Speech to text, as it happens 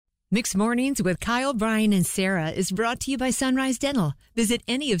Mixed Mornings with Kyle, Bryan, and Sarah is brought to you by Sunrise Dental. Visit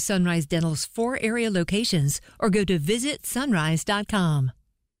any of Sunrise Dental's 4 area locations or go to visitsunrise.com.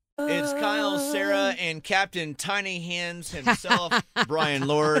 It's Kyle, Sarah, and Captain Tiny Hands himself, Bryan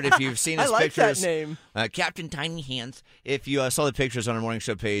Lord. If you've seen his pictures, that name. Captain Tiny Hands. If you saw the pictures on our morning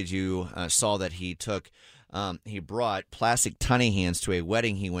show page, you saw that he brought plastic tiny hands to a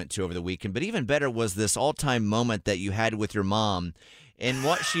wedding he went to over the weekend. But even better was this all-time moment that you had with your mom. And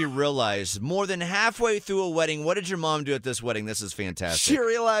what she realized, more than halfway through a wedding, what did your mom do at this wedding? This is fantastic. She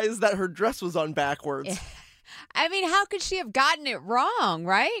realized that her dress was on backwards. I mean, how could she have gotten it wrong,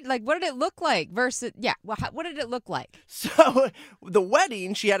 right? Like, what did it look like versus, what did it look like? So, the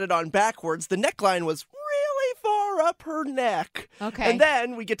wedding, she had it on backwards. The neckline was really far up her neck. Okay. And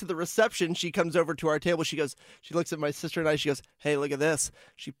then we get to the reception. She comes over to our table. She looks at my sister and I. She goes, "Hey, look at this."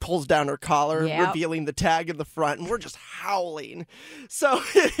 She pulls down her collar, revealing the tag in the front, and we're just howling. So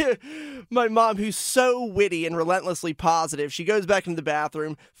my mom, who's so witty and relentlessly positive, she goes back into the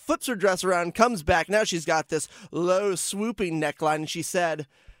bathroom, flips her dress around, comes back. Now she's got this low, swooping neckline, and she said,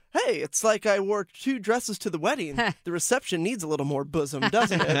 "Hey, it's like I wore 2 dresses to the wedding. The reception needs a little more bosom,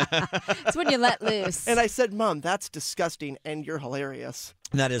 doesn't it?" It's when you let loose. And I said, "Mom, that's disgusting, and you're hilarious."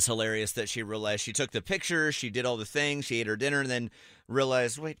 That is hilarious that she realized. She took the picture, she did all the things, she ate her dinner, and then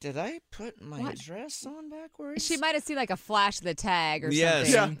realized, wait, did I put my dress on backwards? She might have seen like a flash of the tag or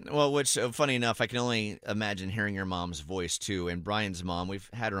yes. something. Yeah. Well, which, funny enough, I can only imagine hearing your mom's voice, too. And Bryan's mom, we've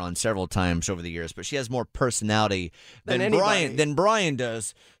had her on several times over the years, but she has more personality than Bryan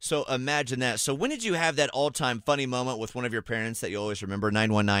does. So imagine that. So when did you have that all-time funny moment with one of your parents that you always remember?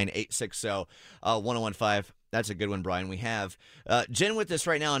 919-860-1015. That's a good one, Bryan. We have Jen with us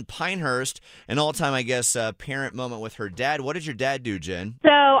right now in Pinehurst, an all-time, I guess, parent moment with her dad. What did your dad do, Jen? So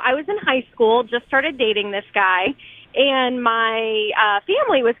I was in high school, just started dating this guy, and my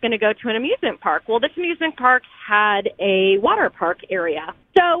family was going to go to an amusement park. Well, this amusement park had a water park area.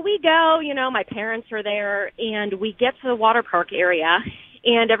 So we go, my parents are there, and we get to the water park area,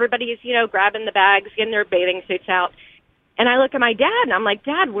 and everybody's, grabbing the bags, getting their bathing suits out. And I look at my dad, and I'm like,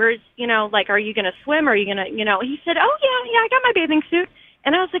 "Dad, where's, are you going to swim? Are you going to, He said, "Oh, yeah, I got my bathing suit."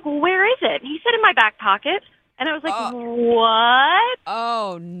 And I was like, "Well, where is it?" And he said, "In my back pocket." And I was like, "What?"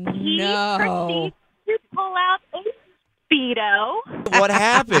 Oh, no. He proceeds to pull out a Speedo. What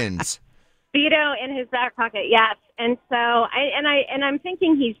happened? Speedo in his back pocket, yes. And so I'm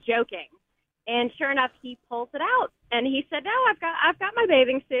thinking he's joking. And sure enough, he pulls it out. And he said, "No, I've got my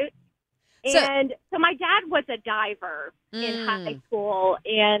bathing suit." And so my dad was a diver in high school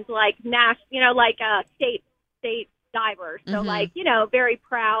and state diver. So very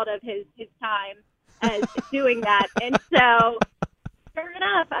proud of his time as doing that. And so sure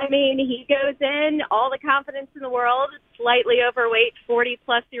enough, he goes in, all the confidence in the world, slightly overweight,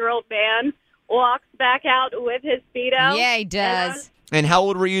 40-plus-year-old man, walks back out with his Speedo. Yeah, he does. And how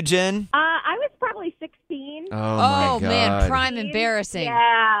old were you, Jen? I was probably 16. Oh, my God. Man, prime embarrassing.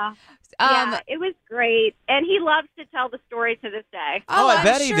 Yeah. It was great, and he loves to tell the story to this day. I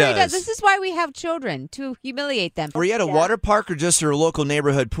bet sure he does. This is why we have children, to humiliate them. Were you at a water park or just your local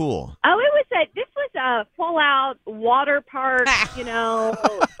neighborhood pool? Oh, this was a full-out water park,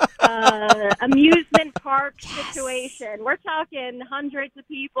 amusement park situation. We're talking hundreds of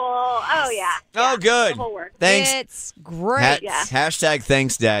people. Oh, yeah. Oh, good. The whole works. Thanks. It's great. Hashtag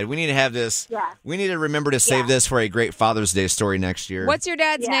thanks, Dad. We need to have this. Yeah. We need to remember to save this for a great Father's Day story next year. What's your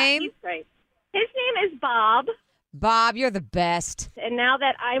dad's name? He's great. His name is Bob. Bob, you're the best. And now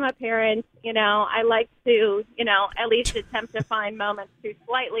that I'm a parent, I like to, at least attempt to find moments to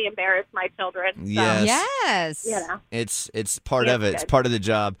slightly embarrass my children. So, Yes. It's part of it. It's part of the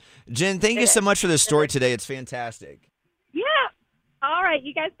job. Jen, thank you so much for this story today. It's fantastic. Yeah. All right.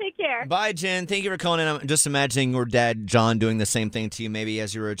 You guys take care. Bye, Jen. Thank you for calling in. I'm just imagining your dad, John, doing the same thing to you maybe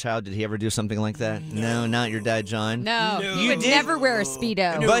as you were a child. Did he ever do something like that? No, not your dad, John. No. He would never wear a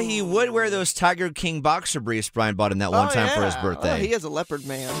Speedo. But he would wear those Tiger King boxer briefs Bryan bought him that one time for his birthday. Oh, he is a leopard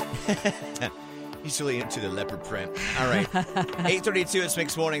man. He's really into the leopard print. All right. 8:32, it's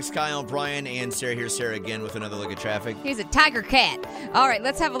Mixed Mornings. Kyle, Bryan, and Sarah. Here's Sarah again with another look at traffic. He's a tiger cat. All right,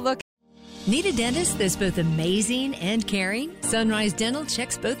 let's have a look. Need a dentist that's both amazing and caring? Sunrise Dental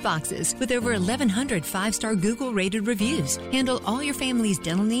checks both boxes with over 1,100 5-star Google-rated reviews. Handle all your family's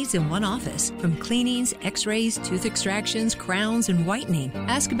dental needs in one office, from cleanings, x-rays, tooth extractions, crowns, and whitening.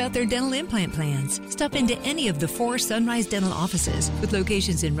 Ask about their dental implant plans. Stop into any of the 4 Sunrise Dental offices with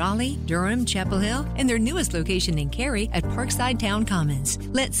locations in Raleigh, Durham, Chapel Hill, and their newest location in Cary at Parkside Town Commons.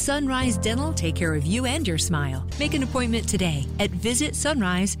 Let Sunrise Dental take care of you and your smile. Make an appointment today at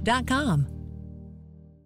visitsunrise.com.